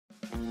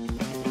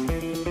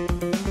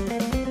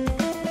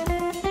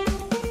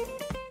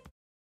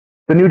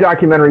The new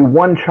documentary,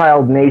 One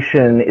Child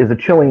Nation, is a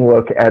chilling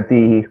look at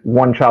the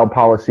one-child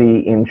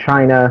policy in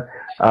China.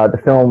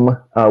 The film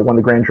won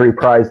the Grand Jury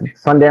Prize at the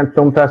Sundance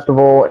Film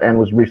Festival and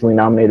was recently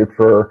nominated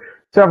for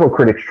several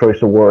Critics'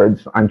 Choice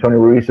Awards. I'm Tony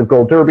Ruiz of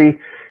Gold Derby,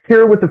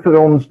 here with the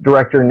film's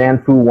director,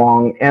 Nanfu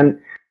Wang. And,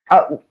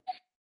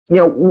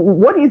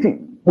 what do you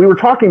think? We were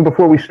talking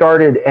before we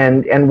started,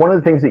 and one of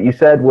the things that you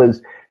said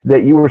was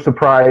that you were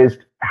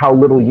surprised how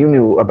little you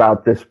knew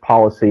about this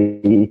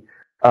policy.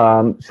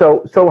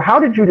 So how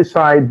did you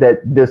decide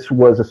that this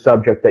was a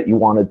subject that you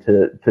wanted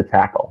to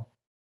tackle?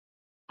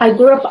 I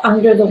grew up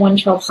under the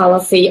one-child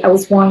policy. I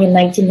was born in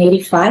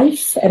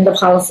 1985, and the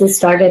policy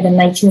started in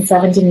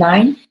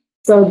 1979.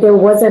 So there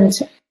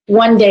wasn't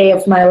one day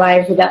of my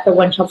life that the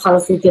one-child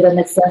policy didn't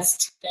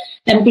exist.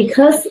 And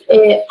because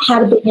it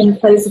had been in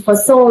place for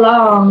so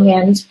long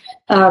and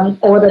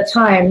all the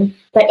time,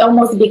 that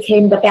almost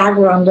became the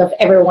background of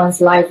everyone's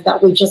life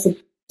that we just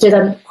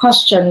didn't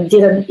question,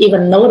 didn't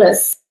even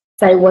notice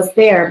that it was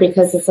there,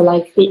 because it's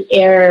like the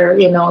air,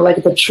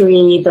 like the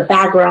tree, the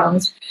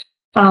background.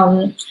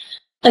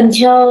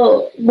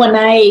 Until when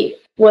I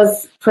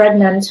was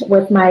pregnant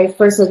with my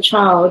first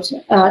child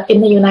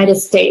in the United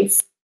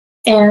States.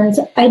 And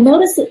I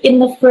noticed in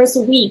the first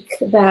week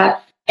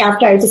that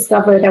after I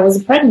discovered I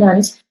was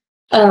pregnant,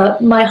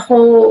 my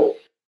whole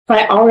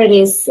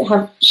priorities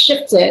have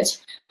shifted.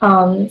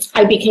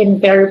 I became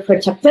very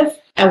protective.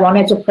 I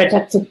wanted to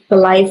protect the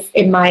life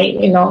in my,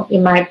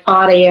 in my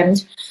body,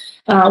 and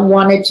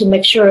wanted to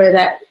make sure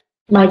that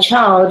my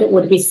child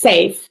would be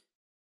safe.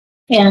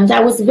 And I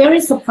was very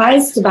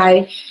surprised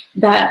by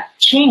that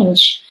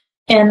change.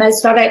 And I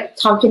started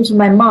talking to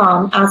my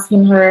mom,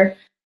 asking her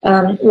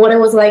what it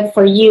was like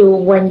for you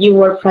when you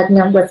were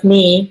pregnant with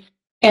me.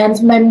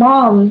 And my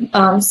mom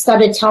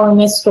started telling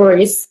me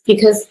stories,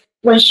 because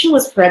when she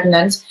was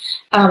pregnant,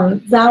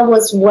 that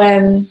was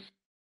when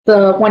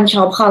the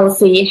one-child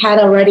policy had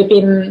already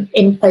been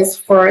in place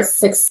for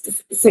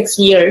six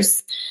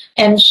years.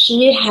 And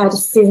she had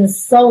seen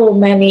so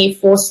many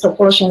forced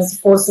abortions,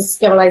 forced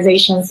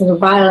sterilizations, and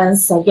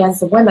violence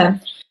against women.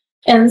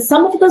 And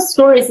some of the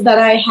stories that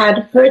I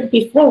had heard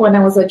before when I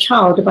was a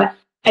child, but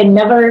I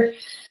never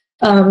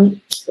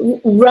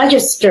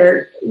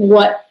registered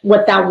what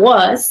that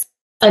was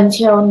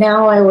until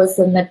now. I was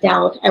an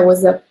adult. I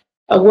was a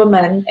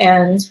woman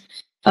and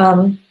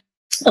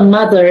a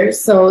mother.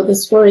 So the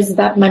stories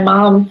that my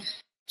mom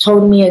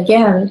told me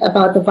again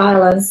about the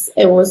violence,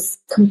 it was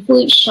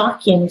completely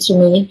shocking to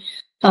me.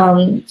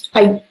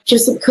 I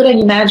just couldn't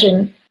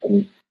imagine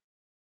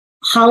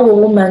how a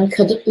woman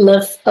could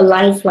live a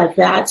life like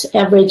that.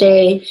 Every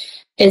day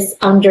is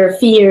under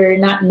fear,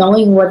 not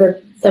knowing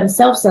whether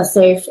themselves are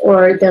safe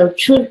or their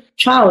true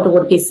child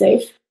would be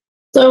safe.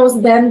 So it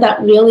was then that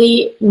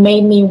really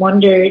made me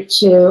wonder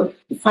to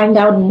find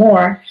out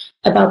more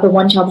about the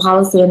one-child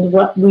policy and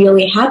what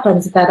really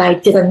happened that I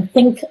didn't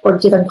think or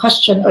didn't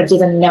question or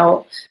didn't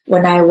know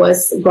when I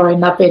was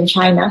growing up in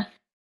China.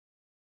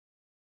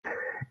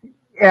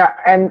 Yeah,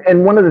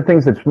 and one of the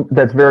things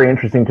that's very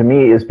interesting to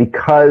me is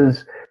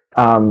because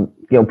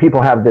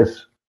people have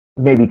this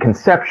maybe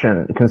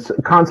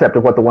concept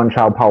of what the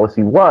one-child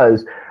policy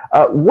was.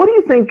 What do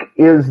you think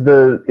is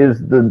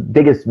the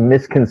biggest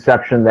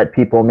misconception that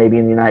people maybe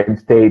in the United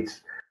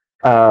States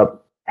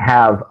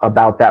have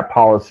about that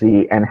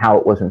policy and how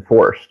it was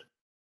enforced?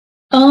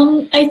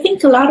 I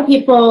think a lot of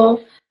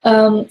people,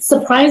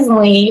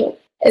 surprisingly,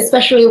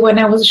 especially when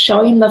I was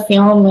showing the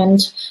film and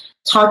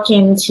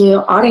talking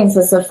to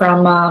audiences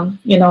from,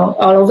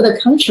 all over the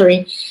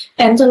country,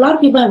 and a lot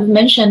of people have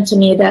mentioned to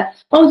me that,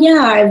 oh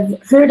yeah,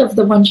 I've heard of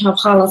the one-child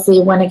policy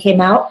when it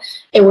came out.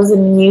 It was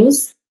in the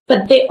news.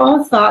 But they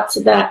all thought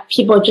that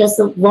people just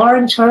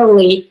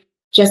voluntarily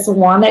just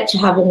wanted to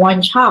have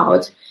one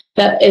child.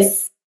 That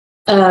is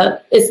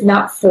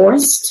not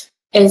forced.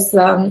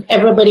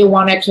 Everybody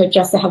wanted to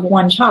just have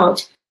one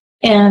child.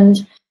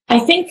 And I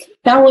think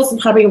that was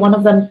probably one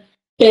of the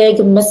big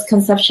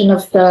misconception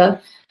of the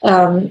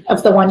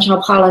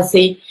one-child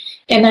policy.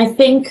 And I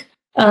think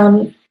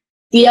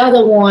the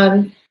other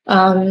one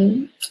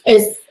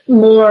is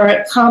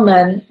more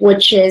common,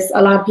 which is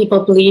a lot of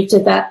people believed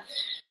that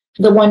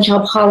the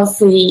one-child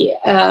policy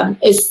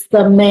is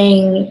the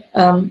main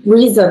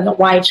reason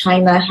why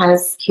China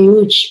has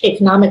huge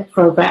economic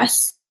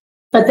progress.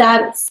 But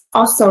that's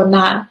also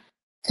not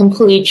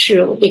completely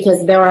true,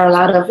 because there are a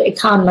lot of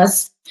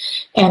economists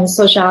and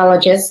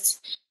sociologists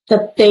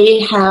that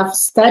they have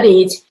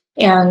studied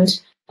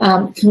and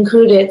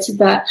concluded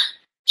that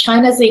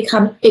China's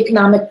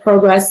economic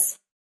progress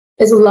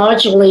is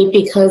largely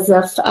because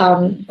of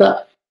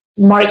the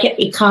market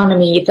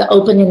economy, the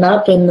opening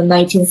up in the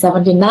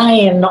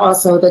 1979, and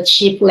also the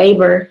cheap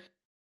labor,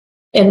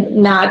 and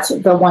not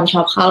the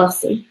one-child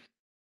policy.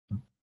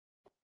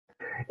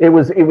 It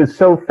was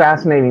so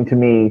fascinating to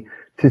me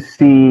to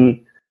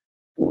see.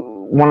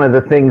 One of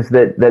the things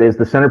that is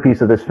the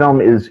centerpiece of this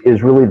film is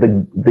really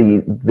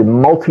the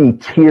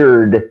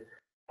multi-tiered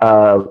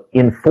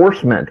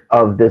enforcement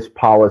of this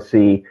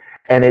policy,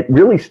 and it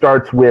really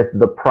starts with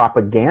the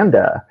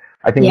propaganda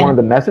I think one of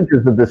the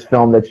messages of this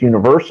film that's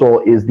universal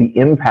is the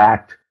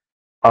impact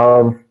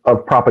of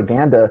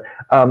propaganda.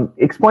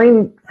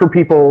 Explain for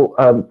people,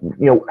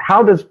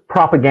 how does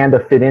propaganda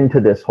fit into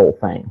this whole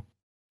thing?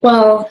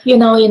 Well,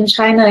 in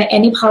China,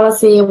 any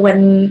policy,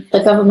 when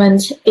the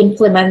government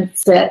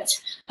implements it,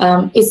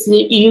 it's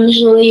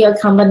usually a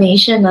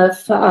combination of,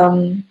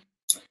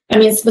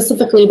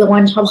 specifically the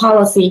one-child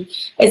policy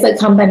is a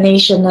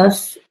combination of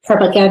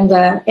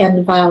propaganda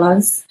and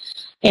violence.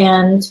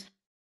 And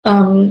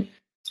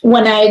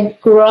when I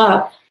grew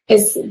up,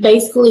 it's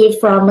basically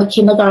from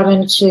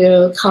kindergarten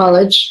to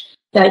college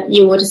that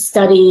you would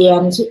study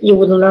and you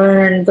would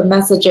learn the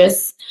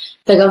messages.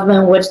 The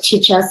government would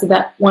teach us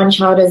that one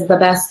child is the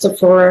best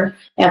for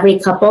every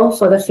couple,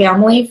 for the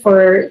family,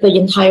 for the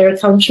entire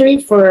country,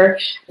 for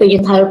the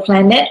entire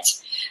planet.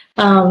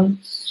 And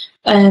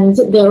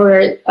there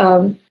were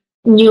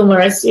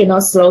numerous,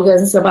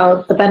 slogans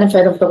about the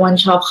benefit of the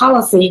one-child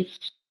policy.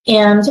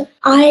 And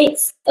a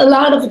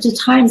lot of the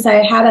times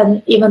I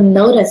hadn't even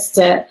noticed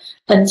it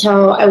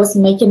until I was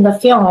making the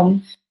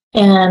film.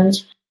 And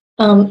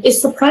it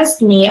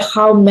surprised me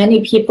how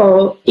many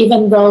people,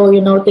 even though,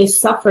 they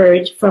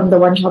suffered from the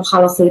one-child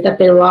policy, that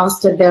they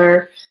lost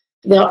their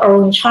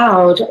own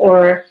child,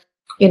 or,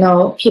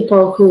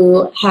 people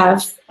who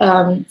have,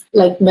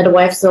 like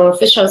midwives or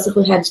officials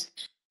who had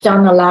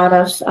done a lot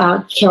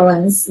of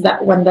killings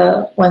that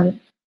when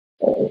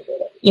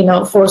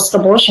forced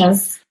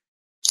abortions.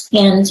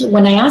 And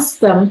when I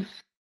asked them,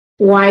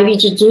 why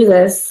did you do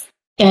this?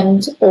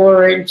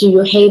 Or do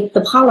you hate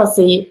the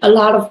policy? A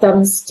lot of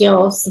them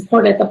still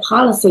supported the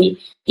policy,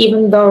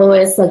 even though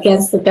it's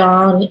against their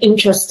own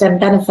interests and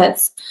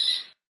benefits.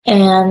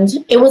 And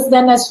it was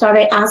then I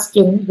started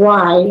asking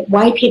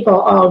why people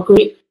all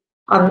agree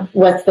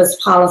with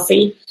this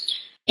policy.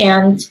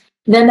 And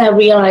then I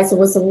realized it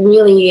was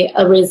really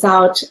a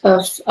result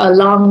of a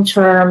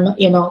long-term,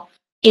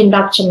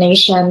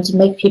 indoctrination to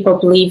make people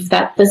believe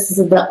that this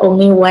is the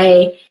only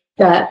way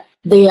that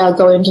they are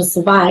going to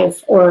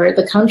survive, or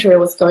the country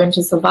was going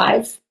to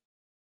survive.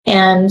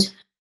 And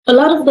a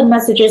lot of the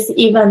messages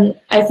even,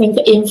 I think,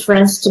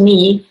 influenced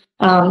me.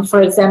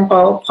 For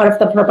example, part of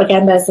the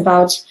propaganda is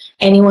about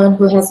anyone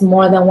who has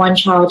more than one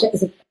child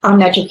is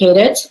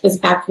uneducated, is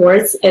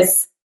backwards,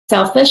 is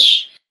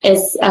selfish,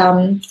 has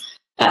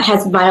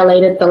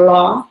violated the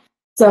law.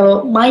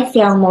 So my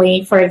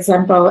family, for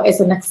example,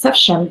 is an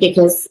exception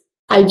because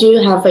I do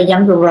have a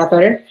younger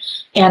brother,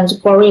 and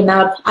growing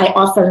up, I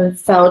often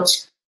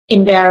felt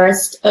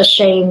embarrassed,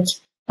 ashamed,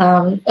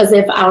 as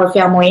if our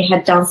family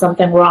had done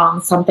something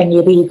wrong, something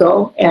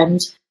illegal, and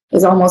it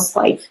was almost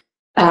like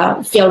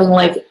feeling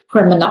like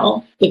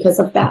criminal because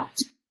of that.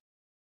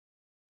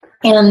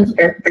 And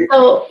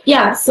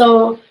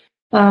so,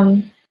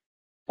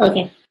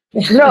 okay.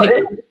 No,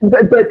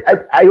 but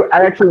I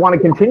actually want to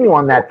continue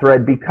on that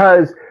thread,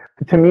 because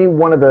to me,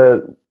 one of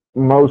the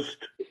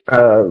most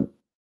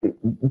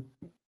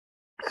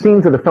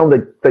scenes of the film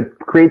that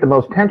create the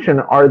most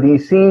tension are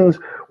these scenes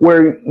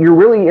where you're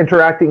really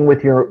interacting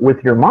with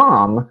your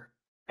mom,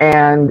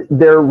 and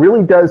there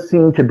really does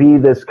seem to be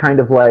this kind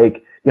of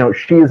like,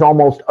 she is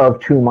almost of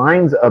two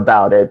minds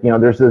about it.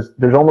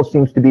 There's almost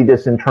seems to be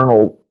this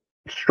internal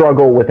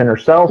struggle within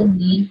herself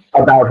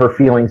about her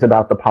feelings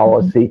about the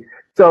policy.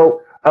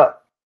 So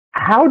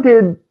how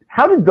did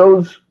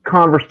those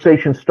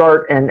conversations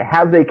start, and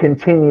have they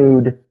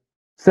continued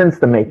since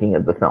the making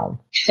of the film?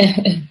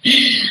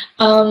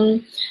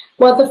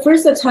 Well, the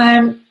first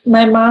time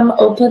my mom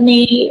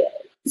openly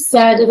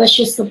said that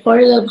she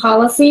supported the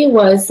policy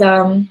was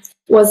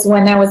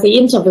when I was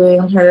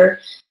interviewing her,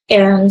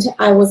 and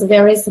I was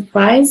very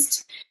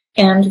surprised.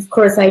 And of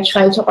course, I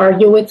tried to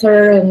argue with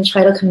her and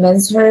try to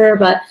convince her,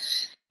 but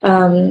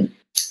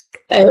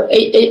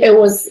it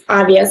was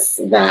obvious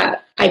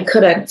that I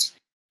couldn't.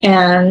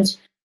 And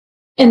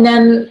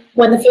then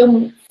when the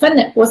film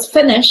was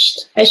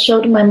finished, I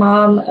showed my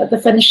mom the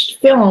finished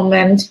film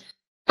and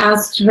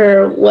asked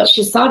her what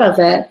she thought of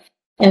it.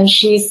 And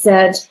she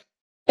said,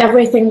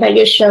 everything that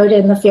you showed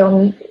in the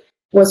film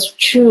was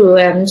true,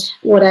 and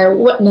what I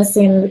witnessed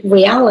in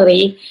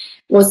reality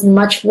was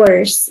much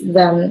worse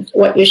than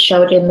what you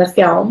showed in the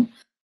film.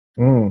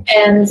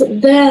 And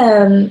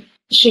then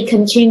she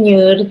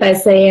continued by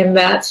saying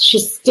that she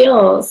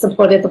still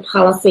supported the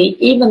policy,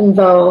 even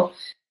though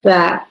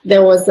that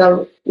there was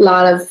a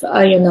lot of,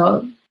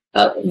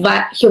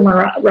 human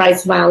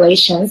rights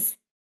violations.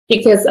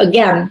 Because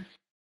again,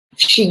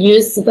 she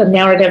used the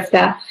narrative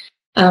that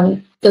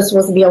this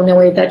was the only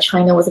way that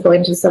China was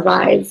going to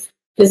survive.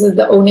 This is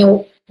the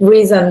only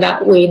reason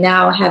that we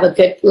now have a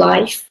good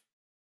life.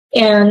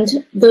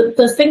 And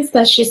the things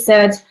that she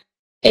said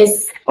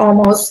is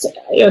almost,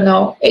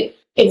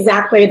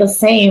 exactly the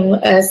same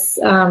as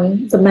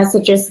the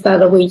messages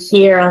that we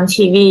hear on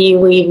TV,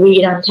 we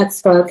read on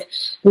textbook,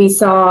 we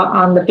saw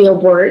on the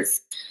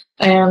billboards.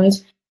 And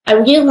I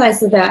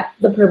realized that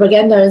the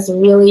propaganda is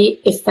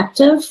really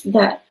effective,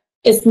 that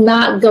it's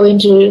not going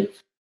to,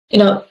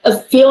 a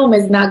film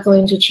is not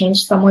going to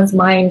change someone's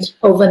mind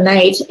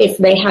overnight if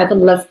they had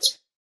lived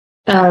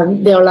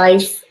their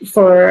life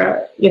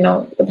for,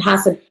 the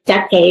past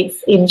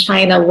decades in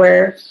China,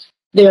 where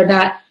they're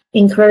not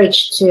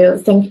encouraged to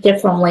think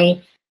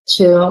differently,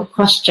 to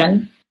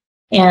question.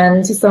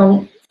 And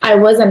so I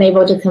wasn't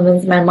able to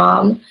convince my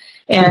mom,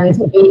 and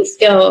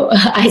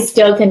I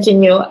still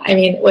continue,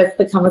 with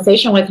the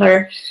conversation with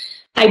her.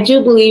 I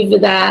do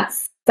believe that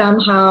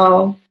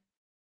somehow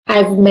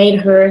I've made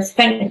her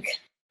think,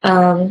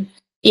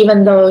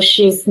 even though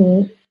she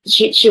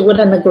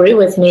wouldn't agree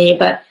with me,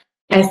 but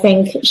I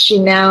think she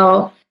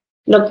now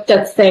looked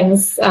at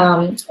things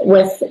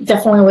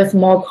definitely with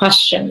more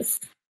questions.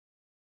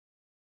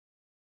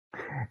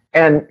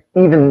 And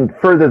even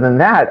further than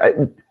that,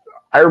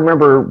 I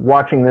remember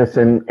watching this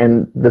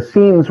and the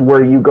scenes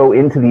where you go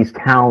into these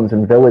towns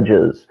and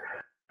villages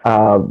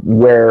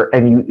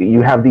and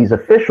you have these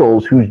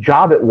officials whose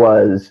job it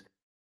was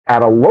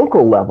at a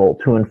local level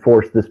to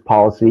enforce this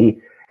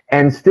policy,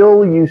 and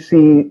still you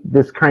see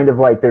this kind of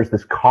like there's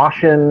this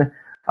caution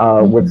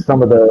with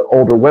some of the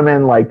older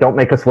women, like don't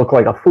make us look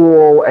like a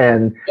fool,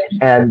 and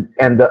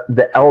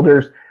the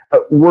elders.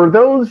 Were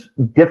those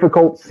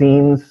difficult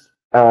scenes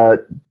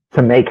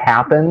to make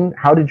happen?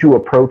 How did you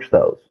approach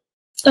those?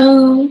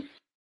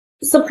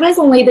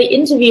 Surprisingly, the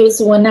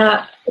interviews were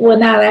not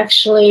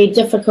actually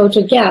difficult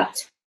to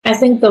get. I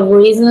think the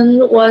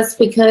reason was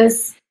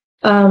because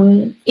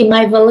in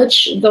my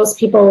village, those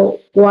people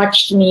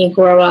watched me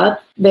grow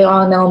up. They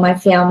all know my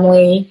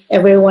family.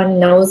 Everyone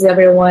knows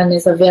everyone.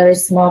 Is a very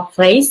small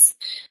place.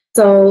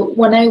 So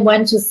when I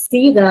went to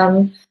see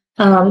them,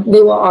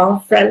 they were all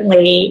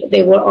friendly.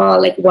 They were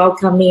all like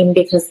welcoming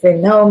because they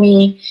know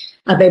me.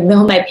 They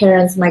know my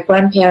parents, my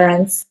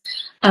grandparents.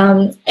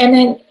 And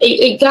then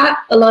it got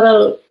a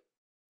little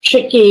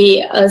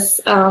tricky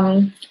as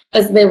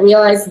they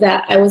realized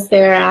that I was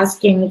there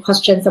asking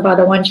questions about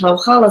the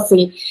one-child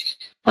policy.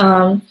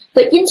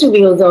 The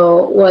interview,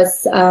 though,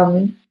 was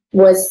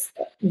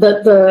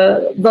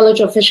the village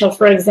official,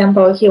 for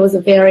example. He was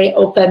very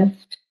open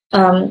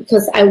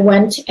because I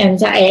went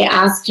and I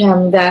asked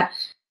him that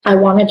I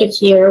wanted to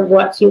hear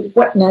what he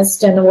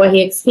witnessed and what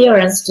he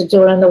experienced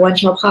during the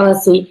one-child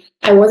policy.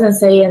 I wasn't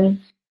saying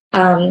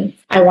I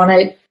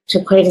wanted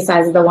to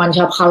criticize the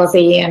one-child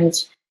policy and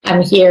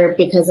I'm here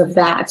because of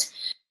that.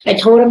 I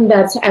told him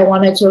that I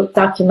wanted to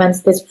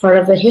document this part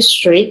of the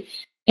history,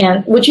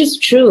 and which is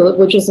true,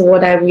 which is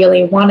what I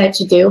really wanted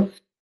to do.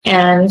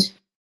 And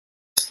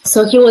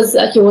so he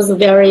was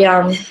very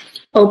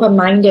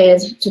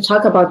open-minded to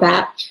talk about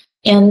that.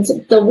 And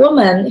the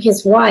woman,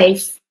 his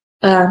wife,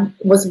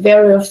 was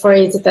very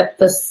afraid that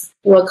this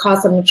will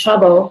cause him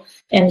trouble,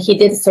 and she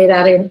did say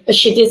that in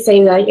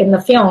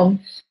the film.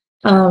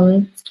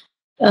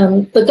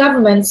 The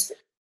government,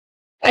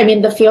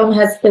 the film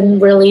has been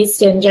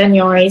released in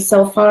January.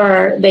 So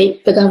far, the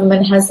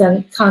government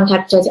hasn't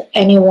contacted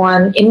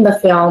anyone in the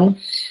film.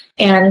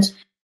 And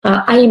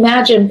I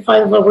imagine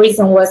part of the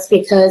reason was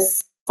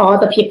because all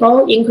the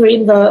people,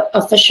 including the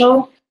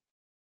official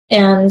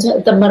and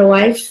the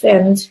midwife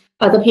and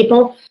other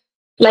people,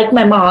 like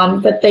my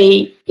mom, that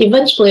they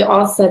eventually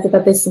all said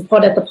that they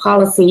supported the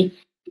policy.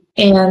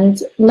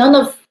 And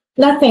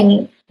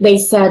nothing they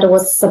said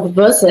was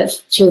subversive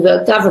to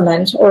the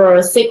government or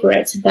a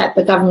secret that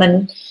the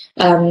government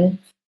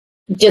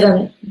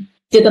didn't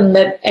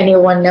let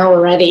anyone know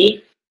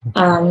already.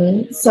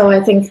 So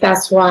I think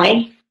that's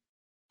why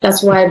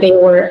they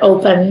were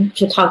open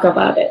to talk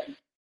about it.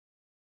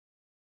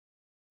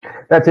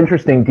 That's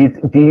interesting.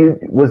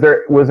 Was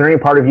there any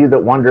part of you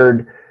that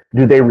wondered,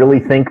 do they really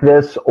think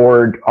this,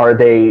 or are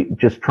they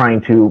just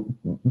trying to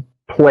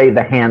play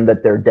the hand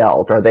that they're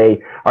dealt? Are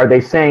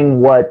they saying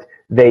what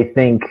they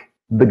think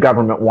the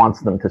government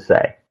wants them to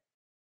say?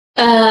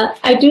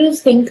 I do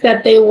think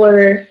that they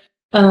were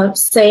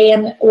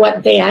saying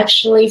what they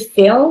actually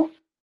feel,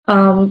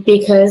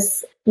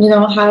 because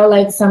how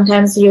like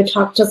sometimes you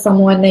talk to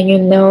someone and you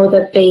know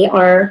that they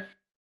are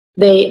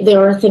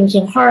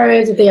thinking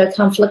hard, they are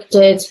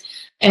conflicted,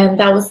 and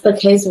that was the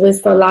case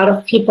with a lot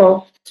of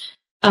people.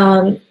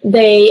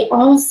 They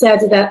all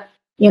said that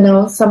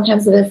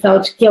sometimes they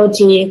felt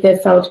guilty, they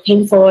felt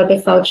painful, they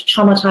felt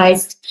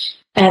traumatized,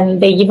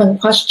 and they even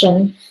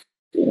questioned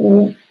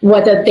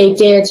whether they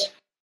did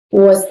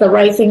was the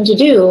right thing to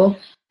do.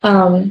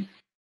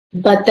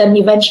 But then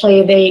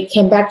eventually they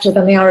came back to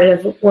the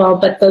narrative, well,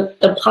 but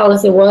the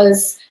policy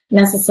was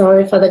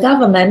necessary for the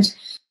government.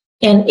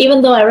 And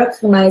even though I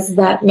recognize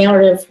that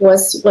narrative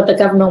was what the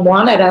government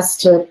wanted us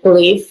to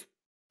believe,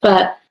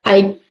 but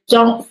I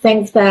don't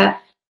think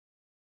that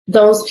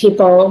those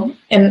people,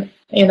 and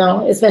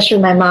especially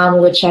my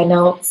mom, which I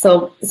know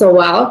so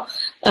well,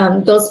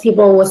 those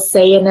people were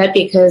saying it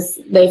because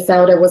they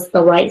felt it was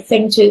the right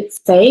thing to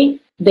say.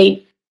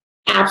 They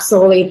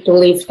absolutely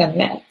believed in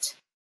it.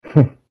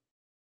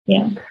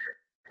 Yeah.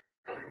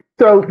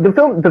 So the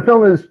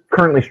film is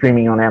currently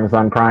streaming on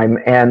Amazon Prime,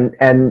 and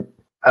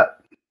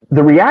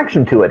the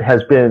reaction to it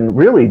has been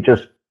really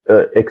just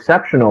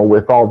exceptional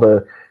with all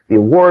the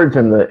awards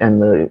and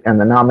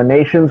the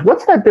nominations.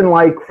 What's that been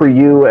like for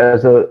you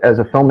as a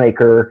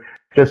filmmaker,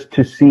 just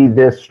to see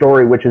this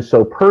story, which is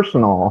so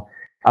personal,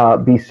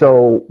 be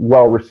so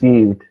well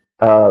received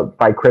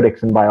by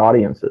critics and by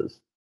audiences?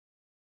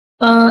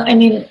 I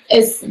mean,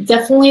 it's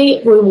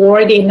definitely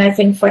rewarding, I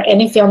think, for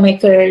any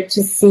filmmaker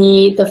to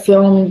see the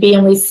film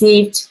being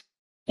received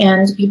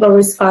and people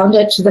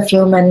responded to the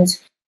film and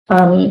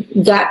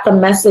got the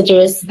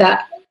messages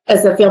that,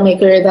 as a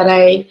filmmaker, that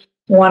I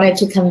wanted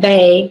to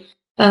convey.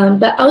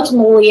 But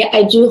ultimately,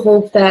 I do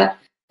hope that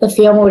the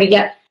film will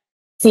get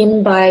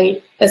seen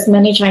by as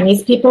many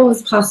Chinese people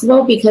as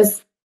possible,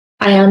 because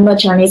I am a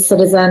Chinese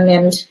citizen,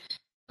 and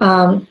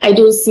I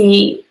do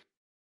see,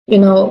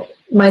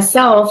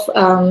 myself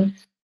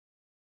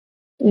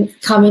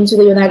coming to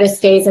the United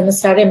States and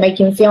started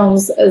making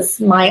films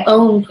as my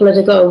own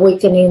political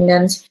awakening,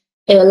 and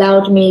it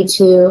allowed me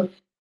to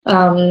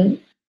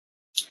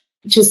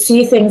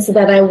see things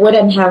that I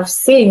wouldn't have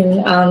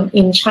seen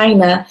in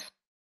China.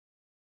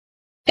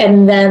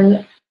 And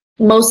then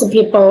most of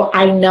the people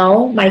I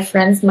know, my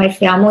friends, my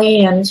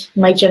family, and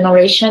my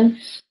generation,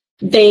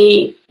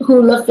 they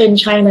who live in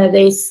China,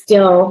 they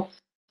still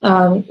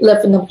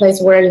live in a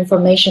place where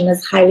information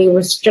is highly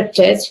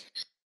restricted.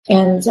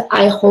 And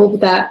I hope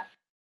that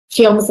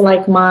films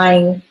like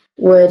mine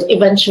would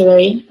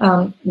eventually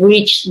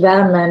reach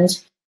them and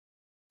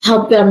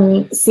help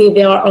them see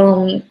their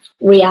own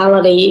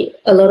reality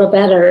a little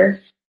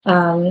better.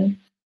 And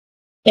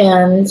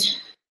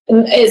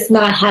it's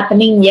not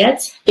happening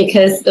yet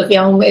because the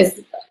film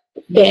is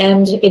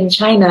banned in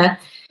China.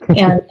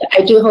 And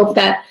I do hope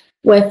that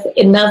with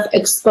enough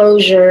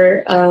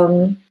exposure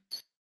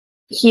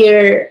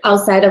here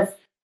outside of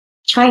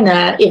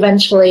China,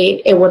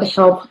 eventually it would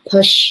help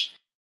push,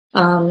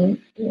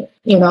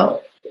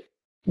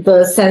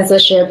 the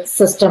censorship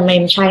system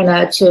in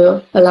China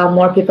to allow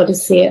more people to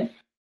see it.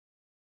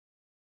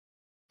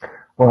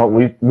 Well,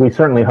 we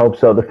certainly hope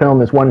so. The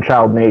film is One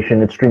Child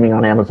Nation. It's streaming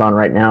on Amazon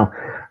right now.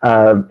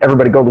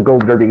 Everybody go to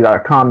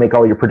goldderby.com, make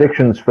all your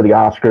predictions for the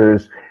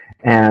Oscars.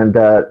 And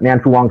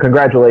Nanfu Wang,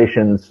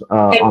 congratulations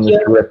on this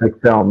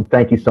terrific film.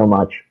 Thank you so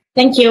much.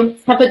 Thank you.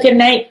 Have a good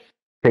night.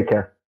 Take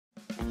care.